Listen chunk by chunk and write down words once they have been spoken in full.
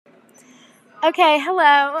Okay,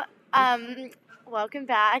 hello. Welcome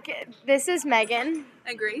back. This is Megan,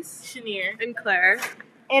 And Grace, Chenier, and Claire.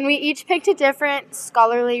 and we each picked a different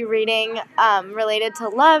scholarly reading related to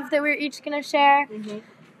love that we're each going to share.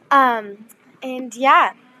 And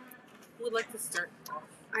yeah. Who would like to start off?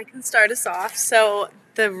 I can start us off. So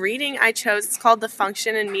the reading I chose, it's called The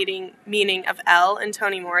Function and Meaning of Elle and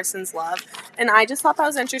Toni Morrison's Love. And I just thought that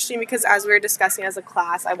was interesting because as we were discussing as a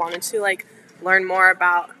class, I wanted to learn more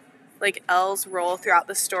about Elle's role throughout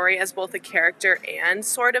the story as both a character and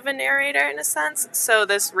sort of a narrator in a sense. So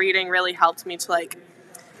this reading really helped me to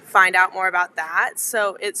find out more about that.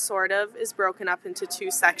 So it sort of is broken up into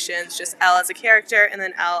two sections, just Elle as a character and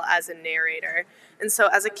then Elle as a narrator. And so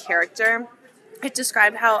as a character, it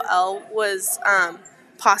described how Elle was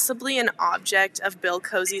possibly an object of Bill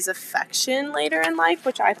Cozy's affection later in life,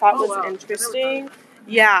 which I thought was interesting.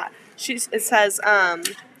 Yeah, it says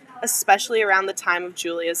especially around the time of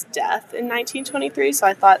Julia's death in 1923. So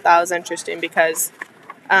I thought that was interesting because,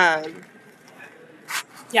 I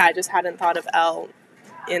just hadn't thought of Elle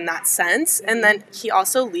in that sense. And then he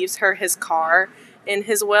also leaves her his car in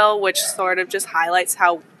his will, which sort of just highlights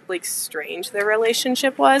how strange their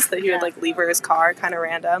relationship was, that he would leave her his car, kind of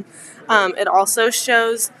random. It also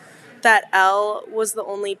shows that Elle was the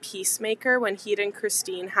only peacemaker when he and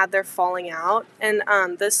Christine had their falling out. And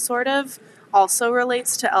this sort of also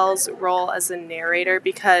relates to Elle's role as a narrator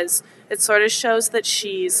because it sort of shows that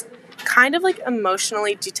she's kind of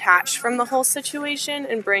emotionally detached from the whole situation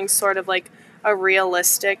and brings sort of a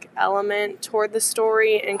realistic element toward the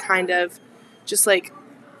story and kind of just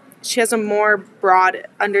she has a more broad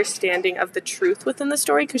understanding of the truth within the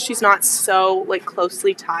story because she's not so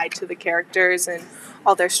closely tied to the characters and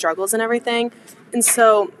all their struggles and everything. And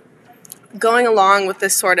so going along with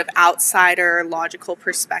this sort of outsider logical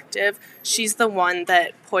perspective, she's the one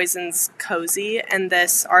that poisons Cozy, and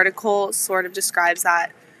this article sort of describes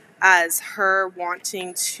that as her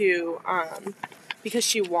wanting to because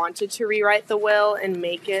she wanted to rewrite the will and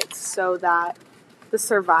make it so that the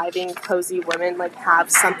surviving Cozy women have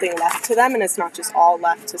something left to them, and it's not just all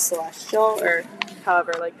left to Celestial or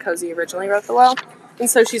however Cozy originally wrote the will. And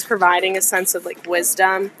so she's providing a sense of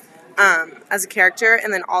wisdom as a character,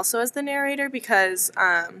 and then also as the narrator because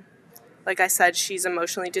like I said, she's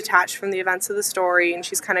emotionally detached from the events of the story and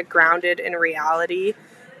she's kind of grounded in reality.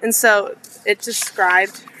 And so it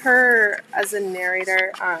described her as a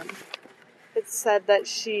narrator. It said that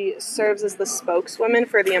she serves as the spokeswoman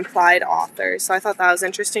for the implied author. So I thought that was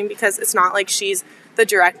interesting because it's not like she's the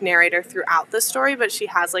direct narrator throughout the story, but she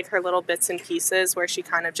has her little bits and pieces where she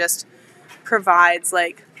kind of just provides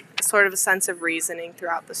sort of a sense of reasoning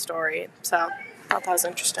throughout the story. So I thought that was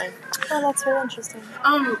interesting. Oh, that's really interesting.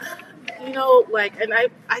 And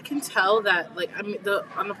I can tell that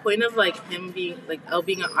on the point of him being Elle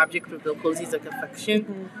being an object of Bill Cozy's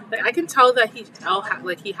affection, I can tell that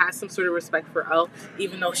he has some sort of respect for Elle,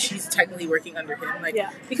 even though she's technically working under him.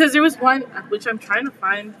 Because there was one which I'm trying to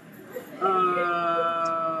find.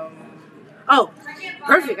 Oh,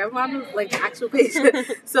 perfect! I'm on the actual page.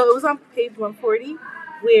 So it was on page 140,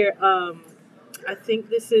 where I think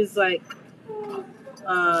this is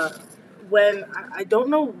when I don't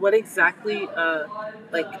know what exactly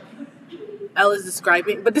Elle is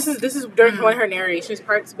describing, but this is during one of her narrations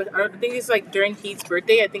parts. But I think it's during Heath's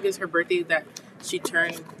birthday. I think it's her birthday that she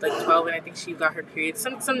turned 12, and I think she got her period.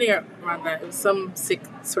 Something around that. It was some sick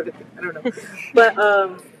sort of thing. I don't know,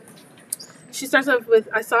 but she starts off with,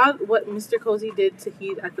 "I saw what Mr. Cozy did to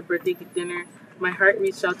Heath at the birthday dinner. My heart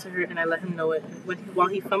reached out to her, and I let him know it. While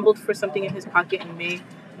he fumbled for something in his pocket, and May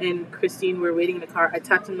and Christine were waiting in the car, I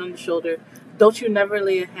tapped him on the shoulder. 'Don't you never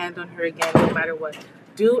lay a hand on her again, no matter what.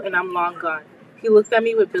 Do, and I'm long gone.' He looked at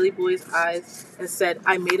me with Billy Boy's eyes and said,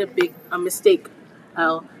 'I made a mistake,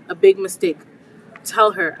 Elle, a big mistake.'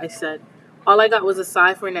 'Tell her,' I said. All I got was a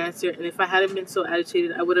sigh for an answer, and if I hadn't been so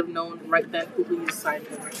agitated, I would have known right then who he was sighing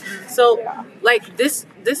for." So, this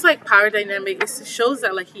power dynamic, it shows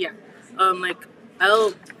that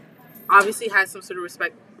Elle obviously has some sort of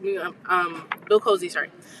respect. Bill Cozy,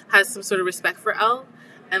 has some sort of respect for Elle,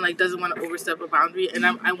 and doesn't want to overstep a boundary. And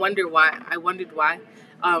I wondered why.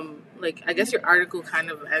 I guess your article kind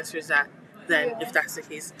of answers that. Then, if that's the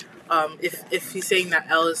case, if he's saying that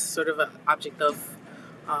Elle is sort of an object of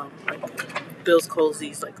Bill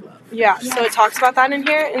Cozy's love. Yeah, so it talks about that in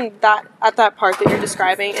here, and that at that part that you're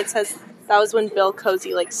describing, it says that was when Bill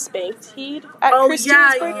Cozy spanked Heath at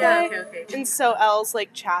Christine's birthday. Okay. And so Elle's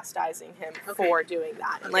chastising him for doing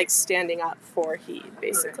that and standing up for Heath,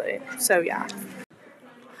 basically. Okay. So yeah.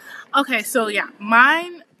 Okay, so yeah,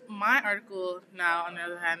 my article now, on the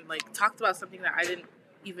other hand, talked about something that I didn't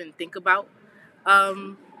even think about.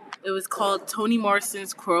 It was called Toni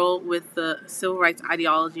Morrison's Quarrel with the Civil Rights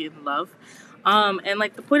Ideology and Love. And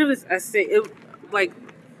like the point of this essay, it like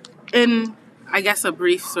in I guess a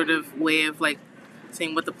brief sort of way of like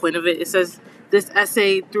saying what the point of it. It says this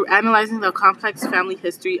essay, through analyzing the complex family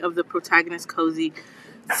history of the protagonist Cozy,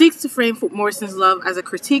 seeks to frame Morrison's Love as a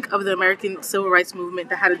critique of the American civil rights movement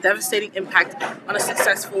that had a devastating impact on a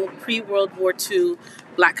successful pre-World War II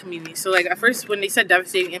Black community. So, like, at first, when they said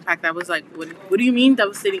devastating impact, I was like, what do you mean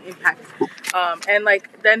devastating impact? And,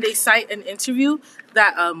 like, then they cite an interview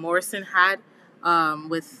that Morrison had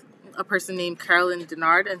with a person named Carolyn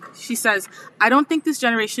Denard, and she says, "I don't think this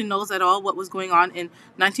generation knows at all what was going on in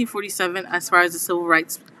 1947 as far as the civil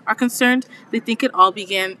rights are concerned. They think it all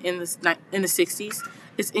began in the 60s.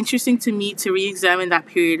 It's interesting to me to re-examine that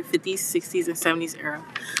period, 50s, 60s, and 70s era."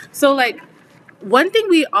 So, like, one thing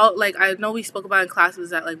we all, like, I know we spoke about in class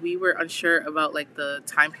was that, like, we were unsure about, like, the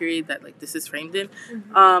time period that, like, this is framed in.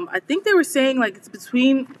 I think they were saying, like, it's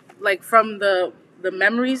between, like, from the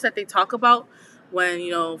memories that they talk about when,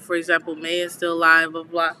 you know, for example, May is still alive, blah,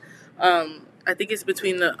 blah. I think it's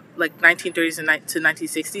between the, like, 1930s to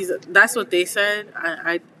 1960s. That's what they said.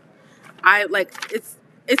 I like, it's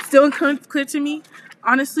still unclear to me,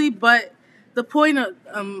 honestly, but the point of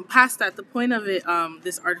past that, the point of it,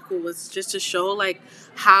 this article was just to show like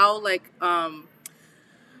how like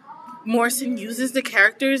Morrison uses the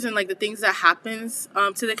characters and like the things that happens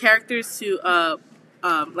to the characters to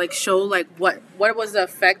like show like what was the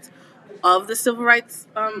effect of the civil rights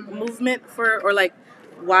movement for, or like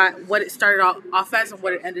what it started off as and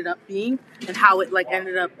what it ended up being, and how it like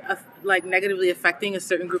ended up like negatively affecting a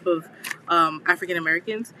certain group of African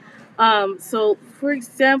Americans. So for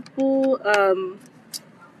example,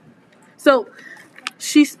 so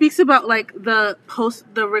she speaks about like the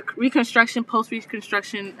Reconstruction,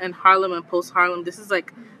 post-Reconstruction, and Harlem and post-Harlem. This is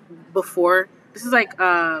like before. This is like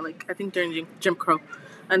I think during Jim Crow,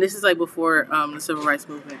 and this is like before the civil rights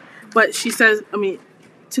movement. But she says, I mean,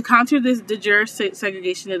 to counter this de jure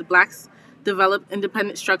segregation, the blacks developed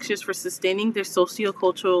independent structures for sustaining their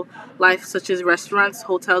socio-cultural life, such as restaurants,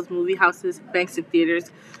 hotels, movie houses, banks, and theaters.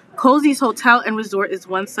 Cozy's Hotel and Resort is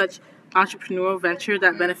one such entrepreneurial venture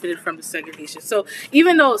that benefited from the segregation. So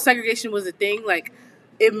even though segregation was a thing, like,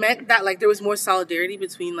 it meant that like there was more solidarity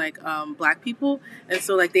between like black people, and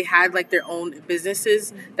so like they had like their own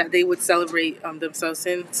businesses that they would celebrate themselves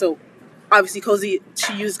in. So obviously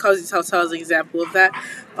she used Cozy's Hotel as an example of that,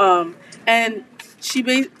 and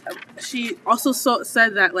she also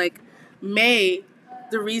said that like May,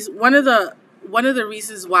 one of the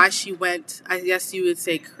reasons why she went, I guess you would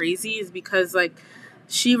say, crazy is because like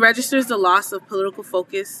she registers the loss of political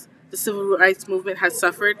focus the civil rights movement has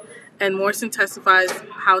suffered, and Morrison testifies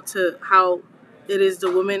how it is the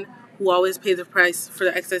women who always pay the price for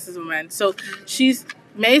the excesses of men. So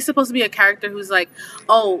May is supposed to be a character who's like,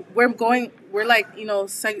 oh, we're like, you know,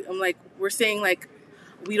 we're saying like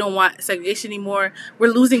we don't want segregation anymore.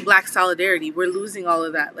 We're losing black solidarity. We're losing all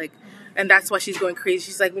of that. Like, and that's why she's going crazy.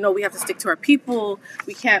 She's like, no, we have to stick to our people.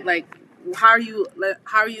 We can't like, how are you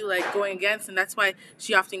like going against? And that's why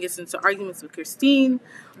she often gets into arguments with Christine,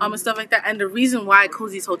 and stuff like that. And the reason why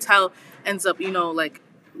Cozy's Hotel ends up, you know, like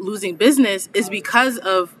losing business is because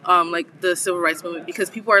of like the civil rights movement,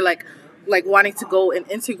 because people are like wanting to go and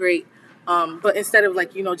integrate, but instead of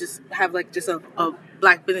like, you know, just have like just a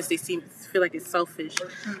black business, they feel like it's selfish.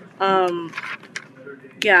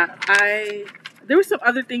 Yeah, there were some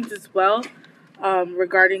other things as well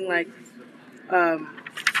regarding like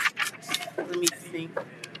let me think.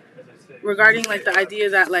 Regarding like the idea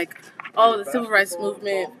that like, oh, the civil rights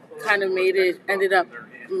movement kind of ended up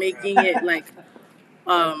making it like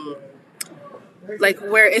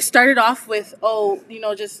where it started off with, oh, you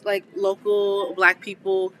know, just like local black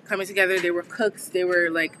people coming together. They were cooks, they were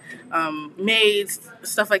like maids,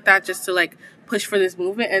 stuff like that, just to like push for this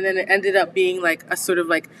movement. And then it ended up being like a sort of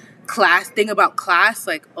like class thing about class,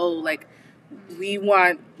 like, oh, like we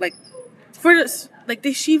want like for this, like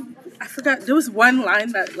I forgot, there was one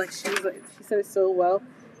line that like she said it so well.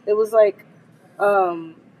 It was like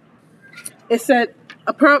it said,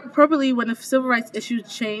 appropriately, when the civil rights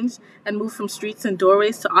issues changed and moved from streets and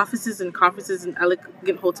doorways to offices and conferences and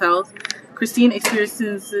elegant hotels, Christine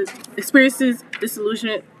experiences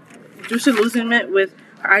disillusionment with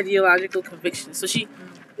her ideological convictions. So she,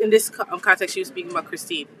 in this context, she was speaking about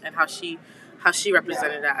Christine and how she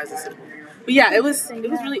represented that as a symbol. But yeah, it was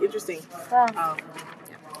really interesting.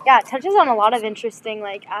 Yeah, it touches on a lot of interesting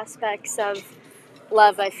like aspects of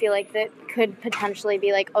love. I feel like that could potentially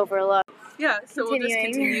be like overlooked. Yeah, so we'll just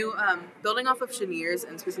continue building off of Cheniers,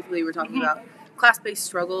 and specifically we're talking about class-based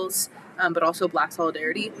struggles, but also Black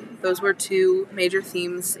solidarity. Those were two major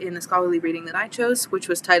themes in the scholarly reading that I chose, which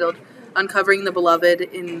was titled Uncovering the Beloved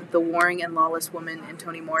in the Warring and Lawless Woman in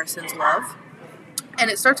Toni Morrison's Love. And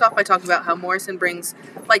it starts off by talking about how Morrison brings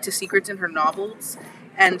light to secrets in her novels,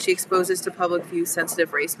 and she exposes to public view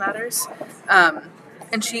sensitive race matters.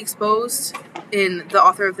 And she exposed, in the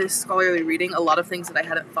author of this scholarly reading, a lot of things that I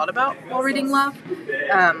hadn't thought about while reading Love.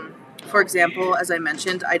 For example, as I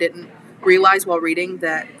mentioned, I didn't realize while reading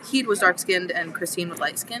that Heed was dark-skinned and Christine was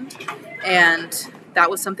light-skinned. And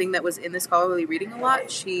that was something that was in the scholarly reading a lot.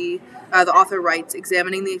 The author writes,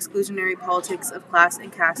 examining the exclusionary politics of class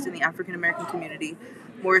and caste in the African-American community,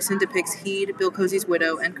 Morrison depicts Heed, Bill Cosey's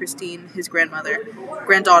widow, and Christine, his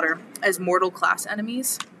granddaughter, as mortal class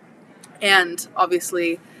enemies. And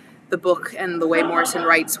obviously, the book and the way Morrison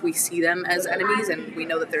writes, we see them as enemies, and we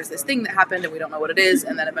know that there's this thing that happened, and we don't know what it is,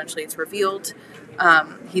 and then eventually it's revealed.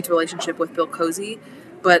 Heed's relationship with Bill Cosey,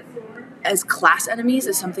 but as class enemies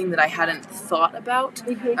is something that I hadn't thought about.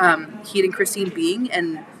 Heed and Christine being,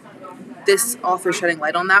 and this author shedding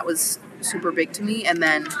light on that was super big to me. And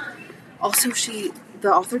then also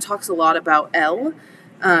the author talks a lot about Elle,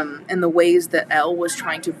 and the ways that Elle was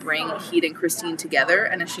trying to bring Heed and Christine together.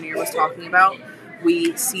 And as Chenier was talking about,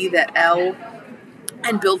 we see that Elle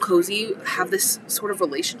and Bill Cosey have this sort of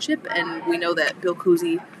relationship, and we know that Bill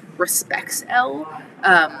Cosey respects Elle,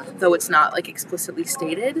 though it's not like explicitly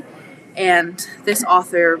stated. And this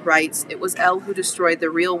author writes, it was Elle who destroyed the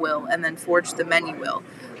real will and then forged the menu will,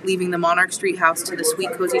 leaving the Monarch Street house to the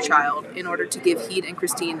sweet cozy child in order to give Heed and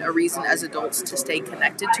Christine a reason as adults to stay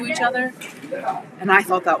connected to each other. And I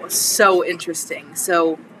thought that was so interesting.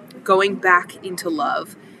 So going back into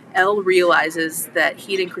Love, Elle realizes that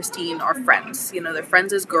Heed and Christine are friends. You know, they're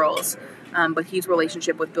friends as girls, but Heed's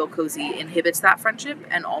relationship with Bill Cosey inhibits that friendship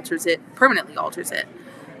and permanently alters it.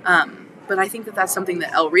 But I think that that's something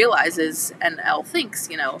that Elle realizes, and Elle thinks,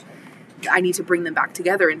 you know, I need to bring them back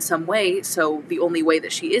together in some way. So the only way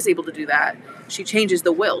that she is able to do that, she changes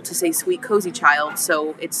the will to say sweet cozy child.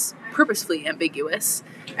 So it's purposefully ambiguous,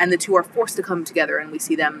 and the two are forced to come together, and we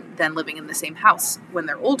see them then living in the same house when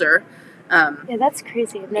they're older. Yeah, that's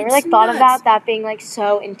crazy. I've never thought about that being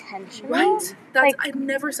so intentional. Right? That's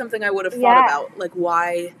never something I would have thought about.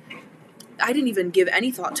 Why? I didn't even give any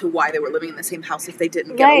thought to why they were living in the same house if they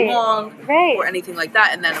didn't get along or anything like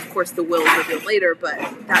that. And then, of course, the will is revealed later.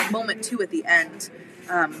 But that moment, too, at the end,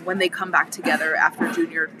 when they come back together after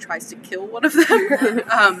Junior tries to kill one of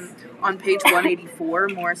them, on page 184,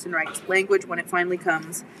 Morrison writes, language, when it finally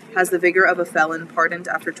comes, has the vigor of a felon pardoned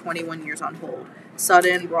after 21 years on hold.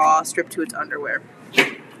 Sudden, raw, stripped to its underwear.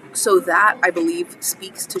 So that, I believe,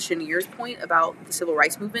 speaks to Chenier's point about the Civil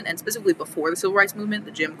Rights Movement, and specifically before the Civil Rights Movement,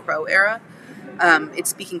 the Jim Crow era. It's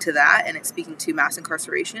speaking to that, and it's speaking to mass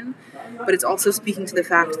incarceration, but it's also speaking to the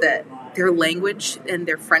fact that their language and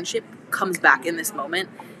their friendship comes back in this moment,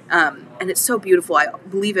 and it's so beautiful. I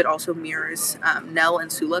believe it also mirrors Nell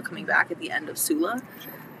and Sula coming back at the end of Sula,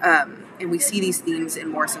 and we see these themes in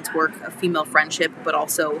Morrison's work of female friendship, but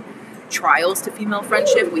also trials to female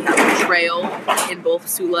friendship. We have betrayal in both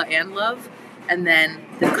Sula and Love, and then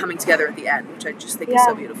them coming together at the end, which I just think is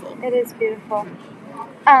so beautiful. It is beautiful.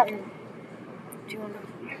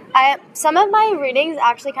 Some of my readings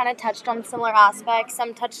actually kind of touched on similar aspects.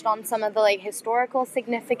 Some touched on some of the historical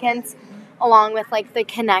significance, along with the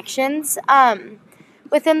connections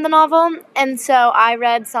within the novel. And so I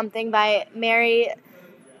read something by Mary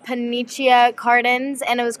Panicia Cardins,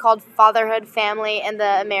 and it was called Fatherhood, Family, and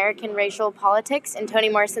the American Racial Politics in Toni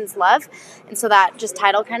Morrison's Love. And so that just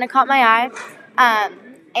title kind of caught my eye.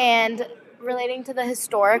 And relating to the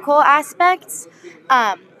historical aspects,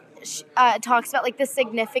 it talks about the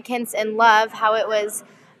significance in Love, how it was,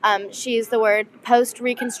 she used the word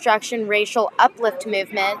post-Reconstruction racial uplift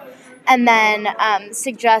movement, and then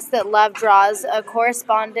suggests that Love draws a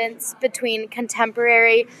correspondence between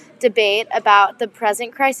contemporary debate about the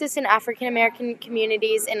present crisis in African American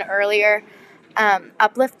communities and earlier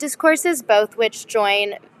uplift discourses, both which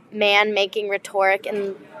join man-making rhetoric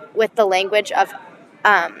and with the language of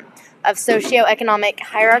socioeconomic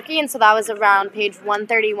hierarchy. And so that was around page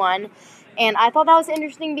 131. And I thought that was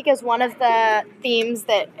interesting because one of the themes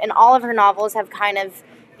that in all of her novels have kind of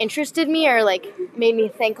interested me or made me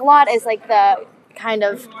think a lot is the kind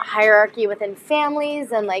of hierarchy within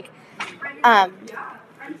families and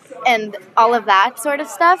and all of that sort of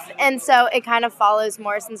stuff. And so it kind of follows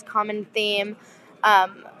Morrison's common theme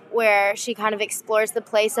where she kind of explores the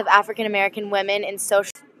place of African American women in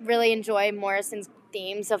social. Really enjoy Morrison's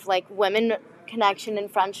themes of women connection and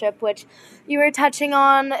friendship, which you were touching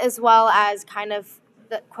on, as well as kind of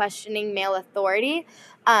the questioning male authority.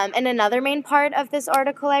 And another main part of this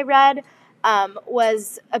article I read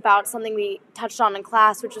was about something we touched on in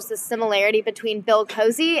class, which was the similarity between Bill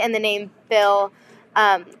Cosey and the name Bill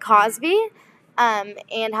Cosby.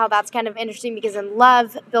 And how that's kind of interesting because in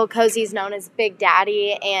Love, Bill Cosey's known as Big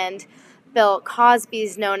Daddy and Bill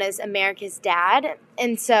Cosby's known as America's Dad.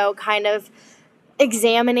 And so kind of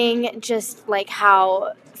examining just like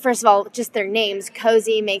how, first of all, just their names,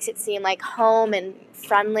 Cozy makes it seem like home and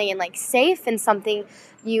friendly and like safe and something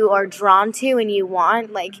you are drawn to and you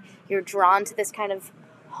want. Like you're drawn to this kind of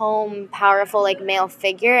home, powerful like male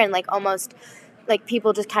figure and like almost like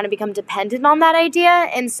people just kind of become dependent on that idea.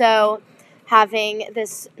 And so having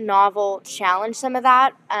this novel challenge some of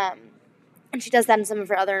that, and she does that in some of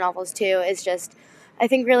her other novels too, is just, I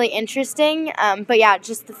think, really interesting. But yeah,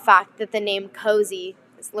 just the fact that the name Cozy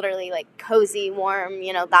is literally like cozy, warm,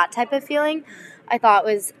 you know, that type of feeling, I thought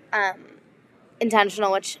was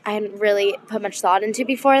intentional, which I hadn't really put much thought into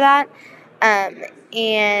before that.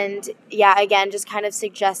 And yeah, again, just kind of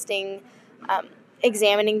suggesting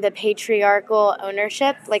examining the patriarchal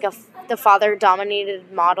ownership, like the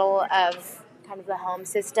father-dominated model of kind of the home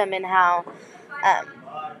system and how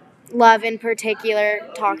Love in particular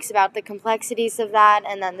talks about the complexities of that,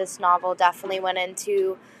 and then this novel definitely went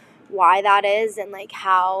into why that is and like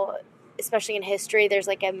how, especially in history, there's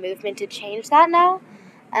like a movement to change that now,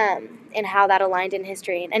 and how that aligned in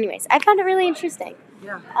history. And anyways, I found it really interesting.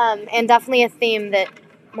 Yeah. And definitely a theme that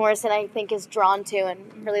Morrison, I think, is drawn to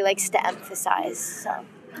and really likes to emphasize. So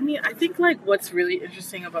I mean, I think like what's really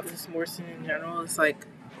interesting about this Morrison in general is like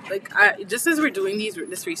just as we're doing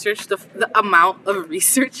this research, the amount of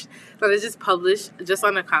research that is just published just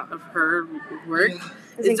on account of her work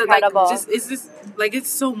is incredible. It's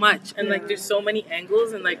so much, and like there's so many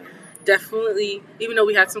angles, and like definitely, even though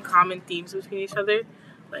we had some common themes between each other,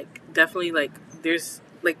 like definitely like there's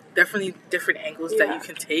like definitely different angles that you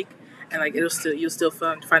can take, and like you'll still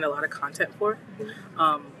find a lot of content for.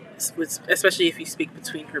 Especially if you speak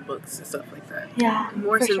between her books and stuff like that. Yeah,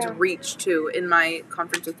 Morrison's reach, too. In my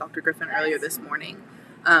conference with Dr. Griffin earlier this morning,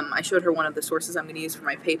 I showed her one of the sources I'm going to use for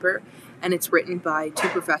my paper, and it's written by 2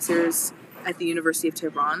 professors at the University of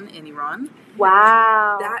Tehran in Iran.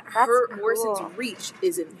 Wow. Morrison's reach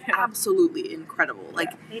is absolutely incredible. Like,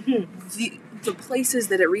 the places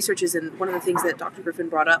that it researches, and one of the things that Dr. Griffin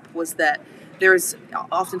brought up was that there's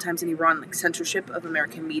oftentimes in Iran, like, censorship of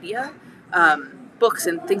American media, books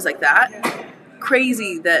and things like that.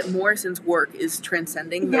 Crazy that Morrison's work is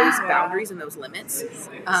transcending those boundaries and those limits.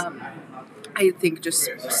 I think just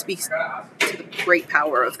speaks to the great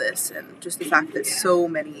power of this, and just the fact that so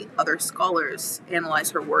many other scholars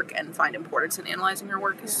analyze her work and find importance in analyzing her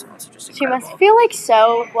work is also just incredible. She must feel like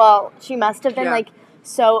she must have been like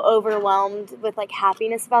so overwhelmed with like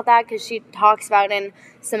happiness about that, because she talks about in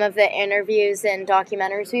some of the interviews and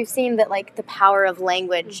documentaries we've seen that like the power of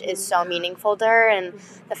language is so meaningful to her, and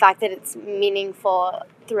the fact that it's meaningful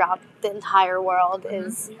throughout the entire world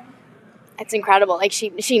is, it's incredible. Like she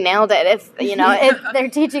nailed it. If they're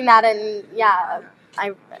teaching that in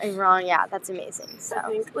Iran, that's amazing. So I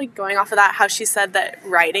think like going off of that, how she said that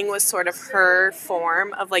writing was sort of her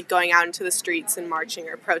form of like going out into the streets and marching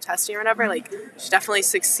or protesting or whatever. Like she definitely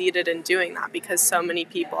succeeded in doing that because so many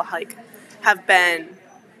people like have been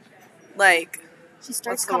like. She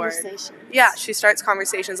starts conversations. Yeah, she starts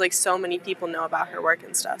conversations. Like so many people know about her work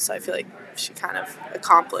and stuff. So I feel like she kind of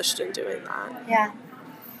accomplished in doing that. Yeah.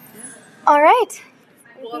 All right.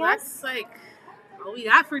 Well, that's like all we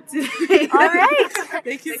got for today. All right.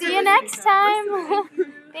 Thank you. See you next time.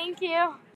 Thank you.